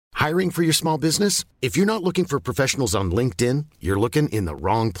Hiring for your small business? If you're not looking for professionals on LinkedIn, you're looking in the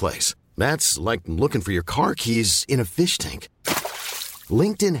wrong place. That's like looking for your car keys in a fish tank.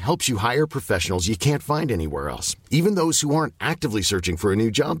 LinkedIn helps you hire professionals you can't find anywhere else, even those who aren't actively searching for a new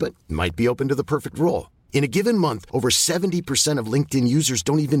job but might be open to the perfect role. In a given month, over 70% of LinkedIn users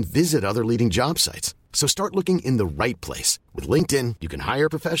don't even visit other leading job sites. So start looking in the right place. With LinkedIn, you can hire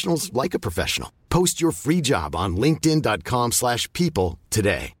professionals like a professional. Post your free job on linkedin.com/people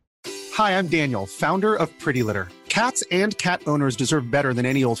today. Hi, I'm Daniel, founder of Pretty Litter. Cats and cat owners deserve better than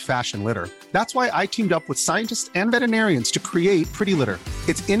any old-fashioned litter. That's why I teamed up with scientists and veterinarians to create Pretty Litter.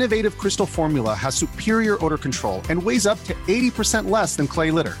 Its innovative crystal formula has superior odor control and weighs up to 80% less than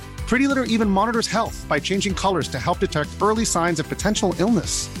clay litter. Pretty Litter even monitors health by changing colors to help detect early signs of potential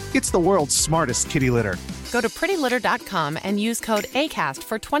illness. It's the world's smartest kitty litter. Go to prettylitter.com and use code ACAST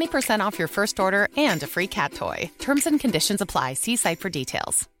for 20% off your first order and a free cat toy. Terms and conditions apply. See site for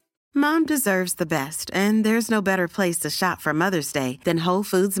details. Mom deserves the best, and there's no better place to shop for Mother's Day than Whole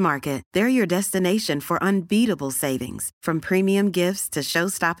Foods Market. They're your destination for unbeatable savings, from premium gifts to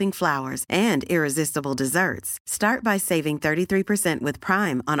show-stopping flowers and irresistible desserts. Start by saving 33% with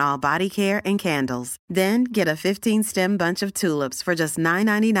Prime on all body care and candles. Then get a 15-stem bunch of tulips for just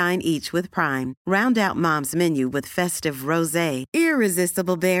 $9.99 each with Prime. Round out Mom's menu with festive rosé,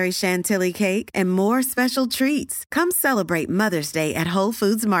 irresistible berry chantilly cake, and more special treats. Come celebrate Mother's Day at Whole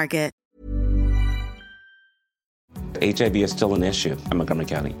Foods Market. HIV is still an issue in Montgomery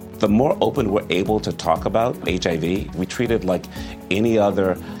County. The more open we're able to talk about HIV, we treat it like any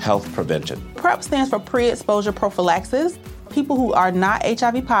other health prevention. PrEP stands for pre-exposure prophylaxis. People who are not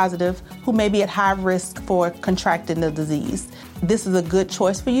HIV positive, who may be at high risk for contracting the disease. This is a good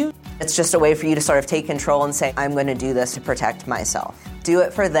choice for you. It's just a way for you to sort of take control and say, I'm going to do this to protect myself. Do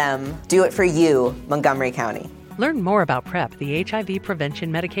it for them. Do it for you, Montgomery County. Learn more about PrEP, the HIV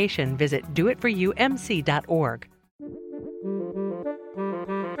prevention medication. Visit doitforyoumc.org.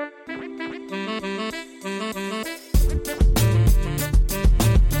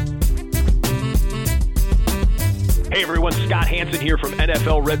 Hey everyone, Scott Hansen here from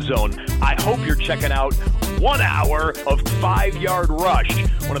NFL Red Zone. I hope you're checking out 1 hour of 5-Yard Rush,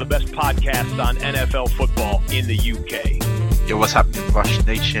 one of the best podcasts on NFL football in the UK. Yo, what's happening, Rush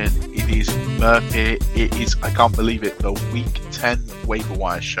Nation? It is Murphy. It is, I can't believe it, the Week 10 Waiver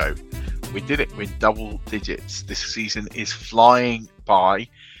Wire Show. We did it. We're in double digits. This season is flying by.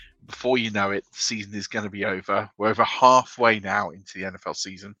 Before you know it, the season is going to be over. We're over halfway now into the NFL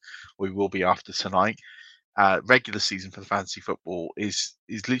season. We will be after tonight. Regular season for the fantasy football is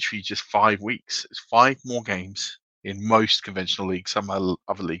literally just 5 weeks. It's 5 more games in most conventional leagues. Some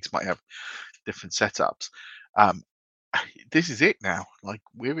other leagues might have different setups. This is it now. Like,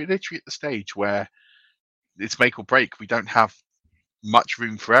 we're literally at the stage where it's make or break. We don't have much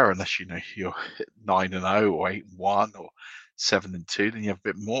room for error unless you're 9-0 or 8-1 or 7-2. Then you have a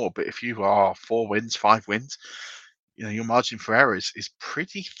bit more. But if you are 4 wins, 5 wins, your margin for error is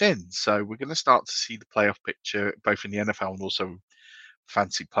pretty thin. So we're going to start to see the playoff picture, both in the NFL and also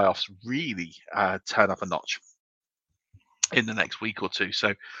fantasy playoffs, really turn up a notch in the next week or two.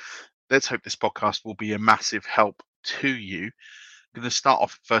 So let's hope this podcast will be a massive help to you. I'm going to start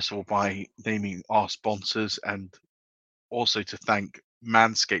off, first of all, by naming our sponsors and also to thank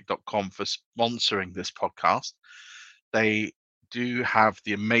manscaped.com for sponsoring this podcast. They do have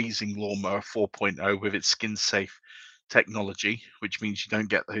the amazing Lawnmower 4.0 with its skin-safe technology, which means you don't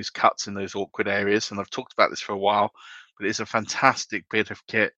get those cuts in those awkward areas. And I've talked about this for a while, but it's a fantastic bit of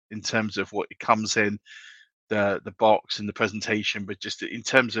kit in terms of what it comes in, the box and the presentation, but just in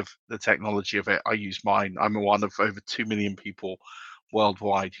terms of the technology of it, I use mine. I'm one of over 2 million people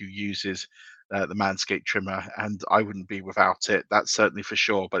worldwide who uses the Manscaped trimmer, and I wouldn't be without it. That's certainly for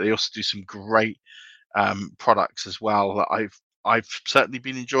sure. But they also do some great products as well that I've certainly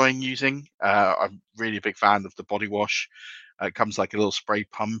been enjoying using. I'm really a big fan of the body wash. It comes like a little spray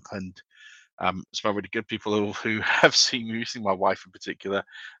pump and smell really good. People who have seen me using, my wife in particular,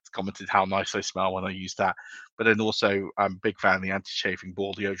 has commented how nice I smell when I use that. But then also, I'm a big fan of the anti-chafing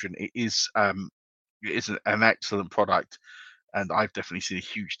ball deodorant. It is an excellent product, and I've definitely seen a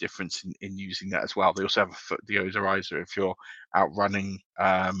huge difference in using that as well. They also have a foot deodorizer if you're out running,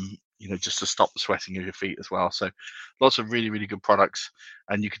 just to stop the sweating of your feet as well. So lots of really, really good products,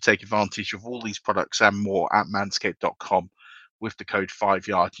 and you can take advantage of all these products and more at manscaped.com. With the code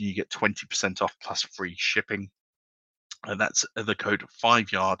 5Yard, you get 20% off plus free shipping. And that's the code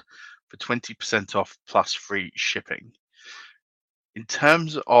 5Yard for 20% off plus free shipping. In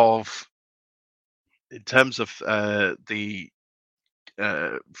terms of the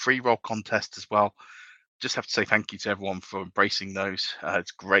free roll contest as well, just have to say thank you to everyone for embracing those.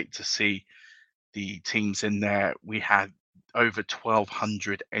 It's great to see the teams in there. We had over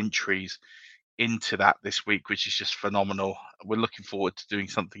 1,200 entries into that this week, which is just phenomenal. We're looking forward to doing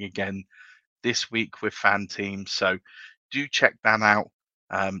something again this week with fan teams. So do check that out.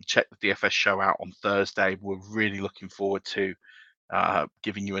 Check the DFS show out on Thursday. We're really looking forward to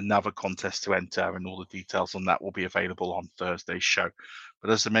giving you another contest to enter, and all the details on that will be available on Thursday's show. But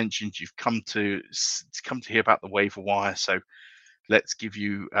as I mentioned, you've come to hear about the waiver wire. So let's give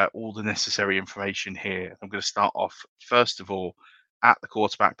you all the necessary information here. I'm going to start off, first of all, at the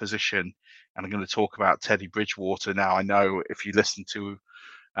quarterback position, and I'm going to talk about Teddy Bridgewater. Now, I know if you listen to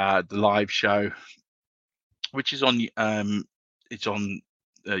the live show, which is on it's on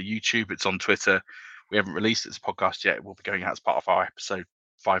YouTube, it's on Twitter. We haven't released it as a podcast yet. It will be going out as part of our episode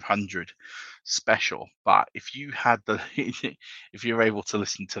 500 special. But if you had if you're able to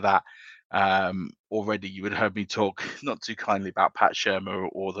listen to that already, you would have heard me talk not too kindly about Pat Shurmur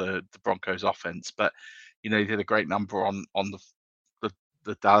or the Broncos offense. But he did a great number on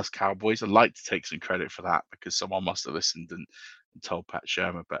the Dallas Cowboys. I'd like to take some credit for that, because someone must have listened and told Pat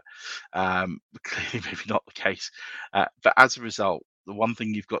Shurmur, but clearly maybe not the case. But as a result, the one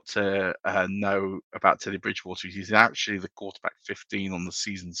thing you've got to know about Teddy Bridgewater is he's actually the quarterback 15 on the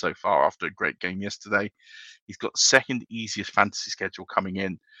season so far after a great game yesterday. He's got the second easiest fantasy schedule coming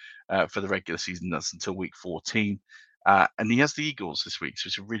in for the regular season. That's until week 14. And he has the Eagles this week, so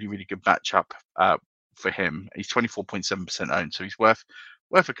it's a really, really good matchup for him. He's 24.7% owned, so he's worth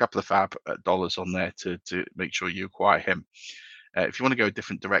a couple of fab dollars on there to make sure you acquire him. If you want to go a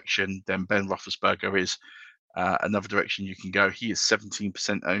different direction, then Ben Roethlisberger is another direction you can go. He is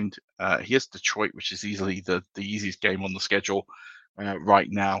 17% owned. He has Detroit, which is easily the easiest game on the schedule right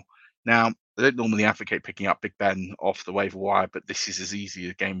now. Now, I don't normally advocate picking up Big Ben off the waiver wire, but this is as easy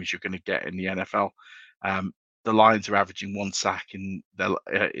a game as you're going to get in the NFL. The Lions are averaging 1 sack in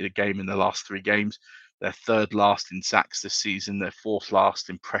a game in the last 3 games. They're third last in sacks this season. They're fourth last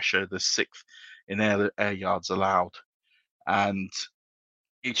in pressure. They're sixth in air yards allowed. And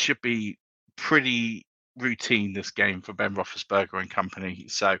it should be pretty routine, this game, for Ben Roethlisberger and company.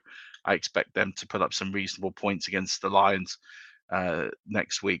 So I expect them to put up some reasonable points against the Lions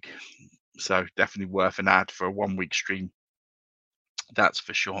next week. So definitely worth an ad for a 1-week stream. That's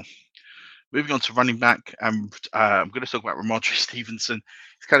for sure. Moving on to running back, and I'm going to talk about Ramondre Stevenson.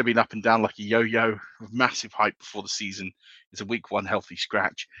 He's kind of been up and down like a yo-yo, with massive hype before the season. It's a week 1 healthy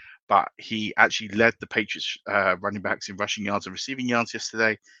scratch, but he actually led the Patriots running backs in rushing yards and receiving yards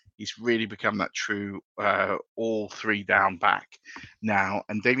yesterday. He's really become that true all 3 down back now.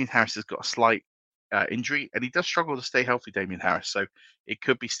 And Damian Harris has got a slight injury, and he does struggle to stay healthy, Damian Harris. So it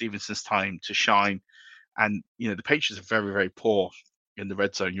could be Stevenson's time to shine. And, the Patriots are very, very poor in the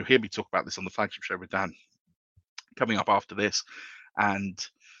red zone. You'll hear me talk about this on the flagship show with Dan coming up after this. And,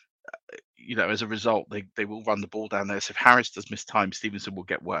 as a result, they will run the ball down there. So if Harris does miss time, Stevenson will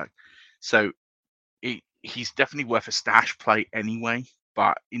get work. So he's definitely worth a stash play anyway.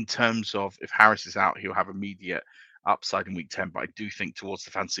 But in terms of if Harris is out, he'll have immediate upside in week 10. But I do think towards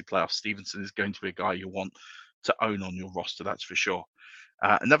the fantasy playoffs, Stevenson is going to be a guy you want to own on your roster. That's for sure.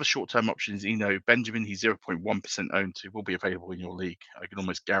 Another short-term option is Eno Benjamin. He's 0.1% owned, so he will be available in your league. I can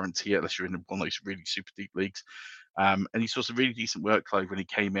almost guarantee it, unless you're in one of those really super deep leagues. And he saw some really decent workload when he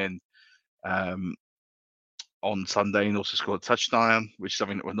came in on Sunday, and also scored a touchdown, which is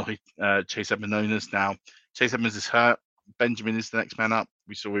something that will annoy Chase Edmonds owners. Now, Chase Edmonds is hurt. Benjamin is the next man up.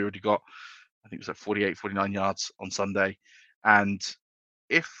 We already got, I think it was like 48, 49 yards on Sunday. And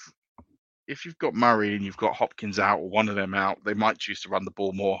if you've got Murray and you've got Hopkins out, or one of them out, they might choose to run the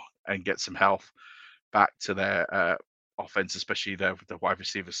ball more and get some health back to their offense, especially their wide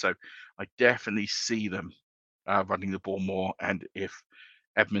receivers. So I definitely see them running the ball more. And if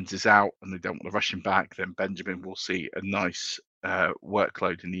Edmonds is out and they don't want to rush him back, then Benjamin will see a nice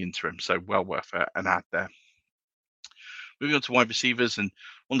workload in the interim. So well worth an ad there. Moving on to wide receivers, and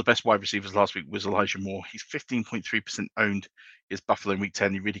one of the best wide receivers last week was Elijah Moore. He's 15.3% owned. His Buffalo in week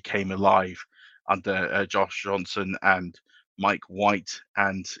 10. He really came alive under Josh Johnson and Mike White,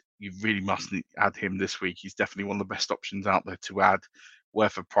 and you really must add him this week. He's definitely one of the best options out there to add.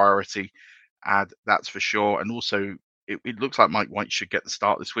 Worth a priority ad, that's for sure. And also, it looks like Mike White should get the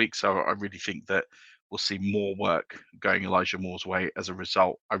start this week, so I really think that we'll see more work going Elijah Moore's way as a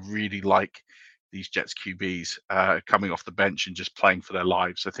result. I really like these Jets QBs coming off the bench and just playing for their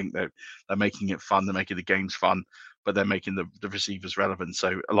lives. I think they're making it fun. They're making the games fun, but they're making the receivers relevant.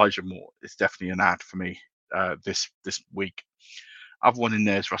 So Elijah Moore is definitely an ad for me this week. Other one in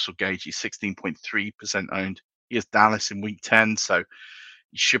there is Russell Gage. He's 16.3% owned. He has Dallas in week 10. So,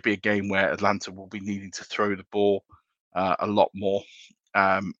 it should be a game where Atlanta will be needing to throw the ball a lot more.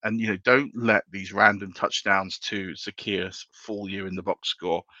 And don't let these random touchdowns to Zacchaeus fool you in the box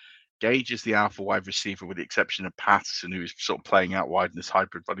score. Gage is the alpha wide receiver, with the exception of Patterson, who is sort of playing out wide in this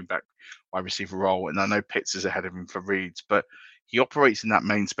hybrid running back wide receiver role. And I know Pitts is ahead of him for reads, but he operates in that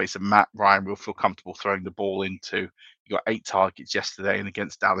main space, and Matt Ryan will feel comfortable throwing the ball into. He got 8 targets yesterday, and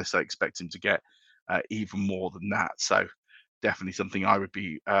against Dallas, I expect him to get even more than that. So definitely something I would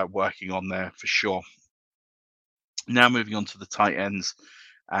be working on there for sure. Now moving on to the tight ends,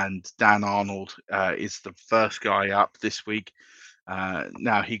 and Dan Arnold is the first guy up this week.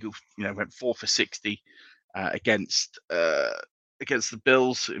 Now he went 4 for 60 against the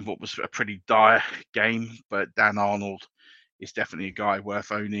Bills in what was a pretty dire game, but Dan Arnold is definitely a guy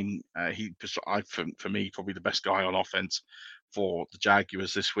worth owning. For me, probably the best guy on offense for the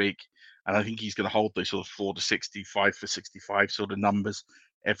Jaguars this week, and I think he's going to hold those sort of 4 to 65 for 65 sort of numbers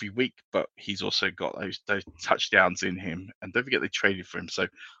every week. But he's also got those touchdowns in him, and don't forget they traded for him. So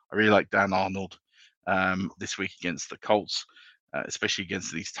I really like Dan Arnold this week against the Colts. Especially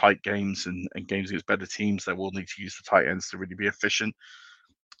against these tight games and games against better teams, they will need to use the tight ends to really be efficient.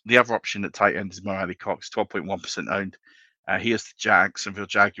 The other option at tight end is Mo Alie-Cox, 12.1% owned. He has the Jacksonville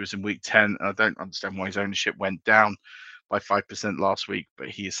Jaguars in week 10, and I don't understand why his ownership went down by 5% last week, but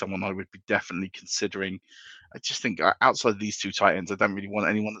he is someone I would be definitely considering. I just think outside of these two tight ends, I don't really want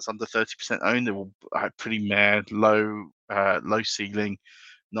anyone that's under 30% owned. They're all pretty low ceiling.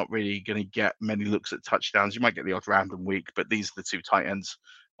 Not really going to get many looks at touchdowns. You might get the odd random week, but these are the two tight ends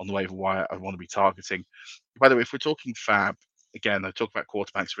on the waiver wire I want to be targeting. By the way, if we're talking fab, again, I talk about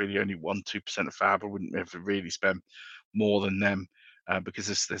quarterbacks really only 1-2% of fab. I wouldn't ever really spend more than them because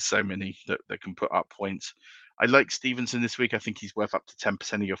there's so many that can put up points. I like Stevenson this week. I think he's worth up to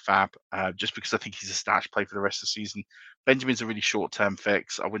 10% of your fab just because I think he's a stash play for the rest of the season. Benjamin's a really short-term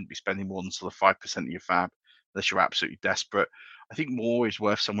fix. I wouldn't be spending more than sort of 5% of your fab unless you're absolutely desperate. I think Moore is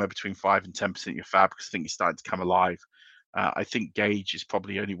worth somewhere between 5 and 10% of your fab because I think he's starting to come alive. I think Gage is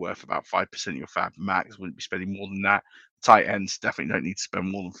probably only worth about 5% of your fab max. Wouldn't be spending more than that. Tight ends definitely don't need to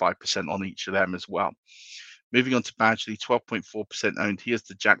spend more than 5% on each of them as well. Moving on to Badgley, 12.4% owned. He has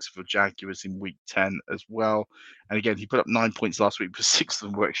the Jacksonville Jaguars in week 10 as well. And again, he put up 9 points last week, but 6 of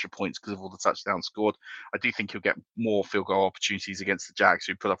them were extra points because of all the touchdowns scored. I do think he'll get more field goal opportunities against the Jags,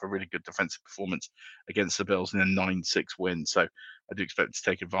 who put up a really good defensive performance against the Bills in a 9-6 win. So I do expect to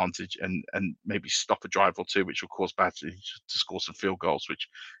take advantage and maybe stop a drive or two, which will cause Badgley to score some field goals, which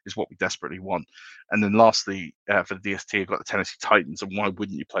is what we desperately want. And then lastly, for the DST, I've got the Tennessee Titans. And why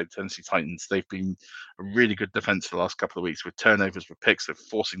wouldn't you play the Tennessee Titans? They've been a really good defense for the last couple of weeks with turnovers, with picks, they're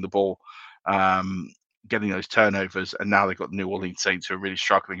forcing the ball, getting those turnovers. And now they've got the New Orleans Saints, who are really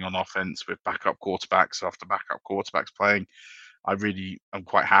struggling on offense with backup quarterbacks after backup quarterbacks playing. I'm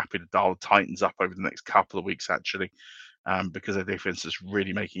quite happy to dial the Titans up over the next couple of weeks, actually, because their defense is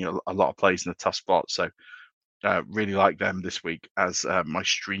really making a lot of plays in a tough spot. So really like them this week as my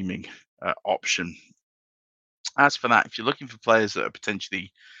streaming option. As for that, if you're looking for players that are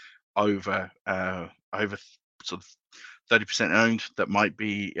potentially over sort of 30% owned that might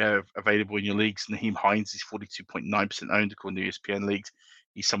be available in your leagues, Naheem Hines is 42.9% owned according to ESPN leagues.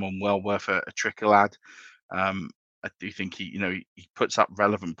 He's someone well worth a trickle ad. I do think he puts up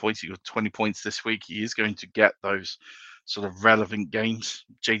relevant points. He got 20 points this week. He is going to get those sort of relevant games.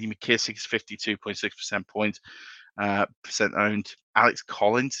 JD McKissick is 52.6% percent owned. Alex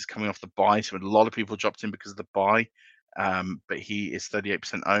Collins is coming off the bye, so a lot of people dropped him because of the bye, but he is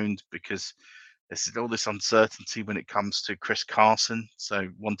 38% owned because there's all this uncertainty when it comes to Chris Carson, so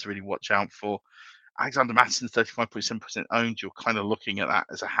one to really watch out for. Alexander Mattison, 35.7% owned. You're kind of looking at that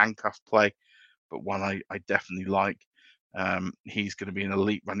as a handcuff play, but one I definitely like. He's going to be an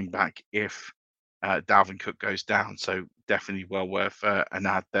elite running back if Dalvin Cook goes down, so definitely well worth an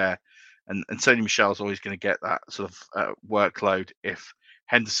ad there. And Sony Michel's always going to get that sort of workload if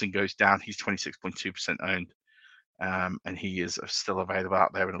Henderson goes down. He's 26.2% owned, and he is still available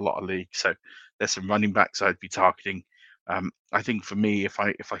out there in a lot of leagues. So there's some running backs I'd be targeting. I think for me, if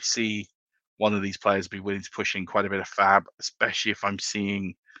I see one of these players be willing to push in quite a bit of fab, especially if I'm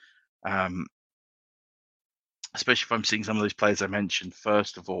seeing some of those players I mentioned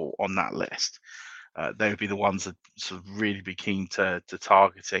first of all on that list, they would be the ones that sort of really be keen to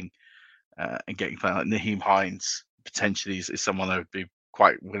targeting. And getting playing like Naheem Hines potentially is someone I would be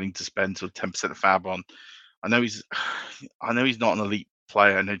quite willing to spend sort of 10% of fab on. I know he's not an elite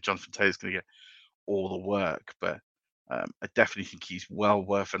player. I know Jonathan Taylor's going to get all the work, but I definitely think he's well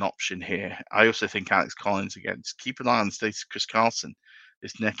worth an option here. I also think Alex Collins, again, just keep an eye on the status of Chris Carson.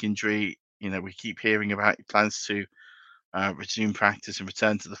 This neck injury, we keep hearing about plans to resume practice and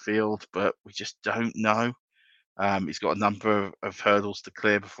return to the field, but we just don't know. He's got a number of hurdles to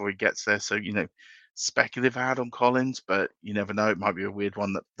clear before he gets there. So, speculative ad on Collins, but you never know. It might be a weird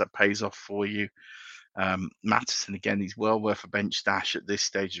one that pays off for you. Mattison, again, he's well worth a bench stash at this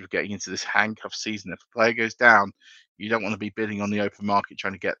stage of getting into this handcuff season. If a player goes down, you don't want to be bidding on the open market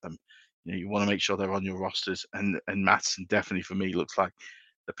trying to get them. You want to make sure they're on your rosters. And Mattison definitely, for me, looks like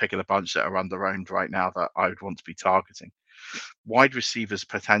the pick of the bunch that are under-owned right now that I would want to be targeting. Wide receivers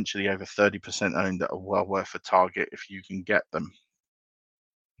potentially over 30% owned that are well worth a target if you can get them.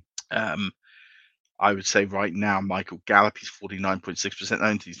 I would say right now, Michael Gallup, he's 49.6%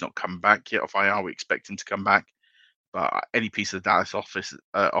 owned. He's not coming back yet off IR. We expect him to come back. But any piece of the Dallas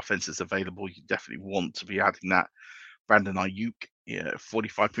offense is available, you definitely want to be adding that. Brandon Ayuk,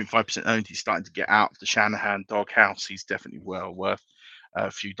 45.5% owned. He's starting to get out of the Shanahan doghouse. He's definitely well worth a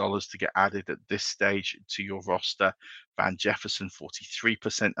few dollars to get added at this stage to your roster. Van Jefferson,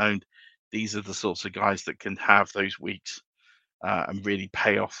 43% owned. These are the sorts of guys that can have those weeks and really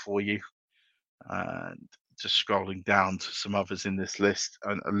pay off for you. And just scrolling down to some others in this list,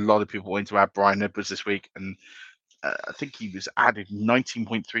 and a lot of people wanting to add Bryan Edwards this week, and I think he was added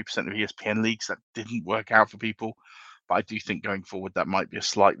 19.3% of ESPN leagues. That didn't work out for people, but I do think going forward that might be a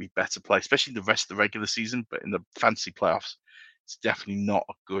slightly better play, especially the rest of the regular season. But in the fantasy playoffs, it's definitely not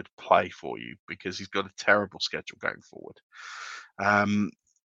a good play for you because he's got a terrible schedule going forward.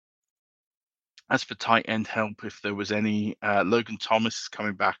 As for tight end help, if there was any, Logan Thomas is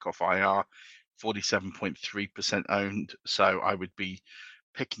coming back off IR, 47.3% owned. So I would be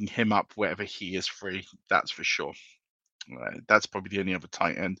picking him up wherever he is free. That's for sure. That's probably the only other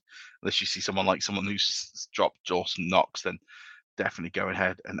tight end. Unless you see someone who's dropped Dawson Knox, then definitely go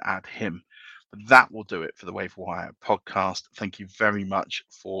ahead and add him. But that will do it for the Waiver Wire podcast. Thank you very much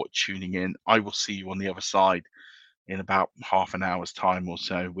for tuning in. I will see you on the other side in about half an hour's time or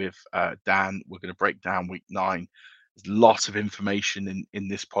so with Dan. We're going to break down week 9. There's lots of information in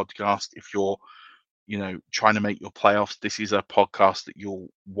this podcast. If you're, trying to make your playoffs, this is a podcast that you'll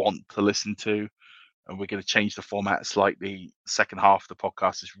want to listen to. And we're going to change the format slightly. The second half of the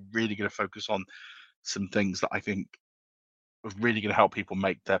podcast is really going to focus on some things that I think are really going to help people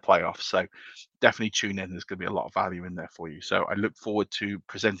make their playoffs. So definitely tune in. There's going to be a lot of value in there for you. So I look forward to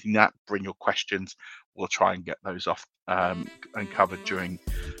presenting that. Bring your questions. We'll try and get those off and covered during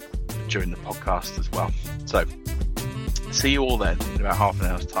the podcast as well. So see you all then in about half an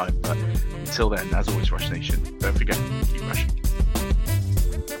hour's time. But until then, as always, Rush Nation, don't forget, keep rushing.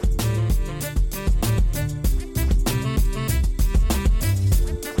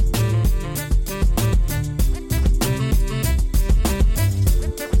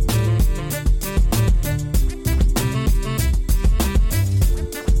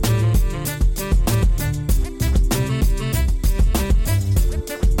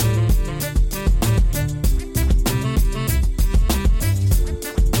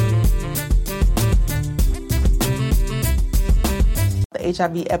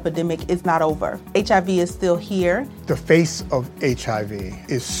 HIV epidemic is not over. HIV is still here. The face of HIV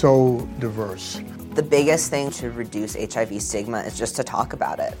is so diverse. The biggest thing to reduce HIV stigma is just to talk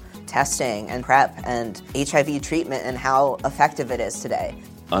about it. Testing and PrEP and HIV treatment and how effective it is today.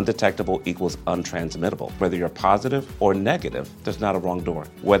 Undetectable equals untransmittable. Whether you're positive or negative, there's not a wrong door.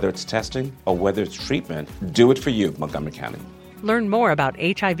 Whether it's testing or whether it's treatment, do it for you, Montgomery County. Learn more about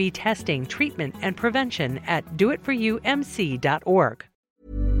HIV testing, treatment, and prevention at doitforyoumc.org.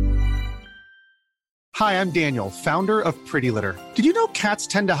 Hi, I'm Daniel, founder of Pretty Litter. Did you know cats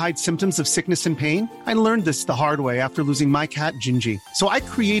tend to hide symptoms of sickness and pain? I learned this the hard way after losing my cat, Gingy. So I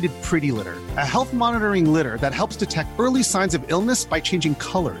created Pretty Litter, a health monitoring litter that helps detect early signs of illness by changing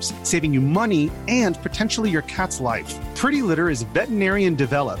colors, saving you money and potentially your cat's life. Pretty Litter is veterinarian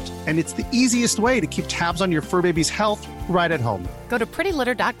developed, and it's the easiest way to keep tabs on your fur baby's health right at home. Go to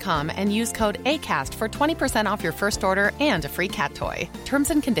prettylitter.com and use code ACAST for 20% off your first order and a free cat toy. Terms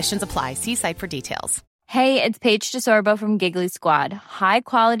and conditions apply. See site for details. Hey, it's Paige DeSorbo from Giggly Squad. High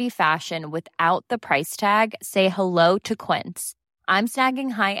quality fashion without the price tag. Say hello to Quince. I'm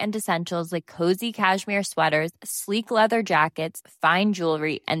snagging high-end essentials like cozy cashmere sweaters, sleek leather jackets, fine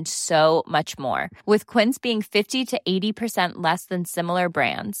jewelry, and so much more. With Quince being 50 to 80% less than similar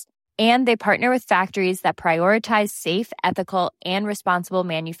brands. And they partner with factories that prioritize safe, ethical, and responsible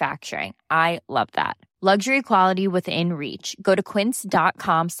manufacturing. I love that. Luxury quality within reach. Go to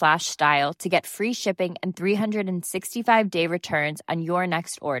quince.com/style to get free shipping and 365-day returns on your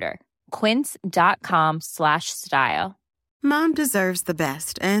next order. Quince.com/style. Mom deserves the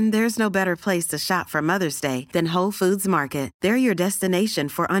best, and there's no better place to shop for Mother's Day than Whole Foods Market. They're your destination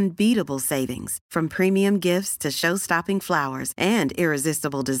for unbeatable savings, from premium gifts to show-stopping flowers and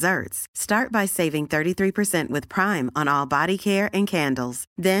irresistible desserts. Start by saving 33% with Prime on all body care and candles.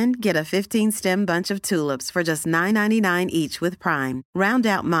 Then get a 15-stem bunch of tulips for just $9.99 each with Prime. Round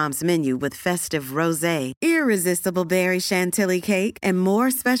out Mom's menu with festive rosé, irresistible berry chantilly cake, and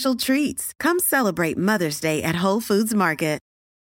more special treats. Come celebrate Mother's Day at Whole Foods Market.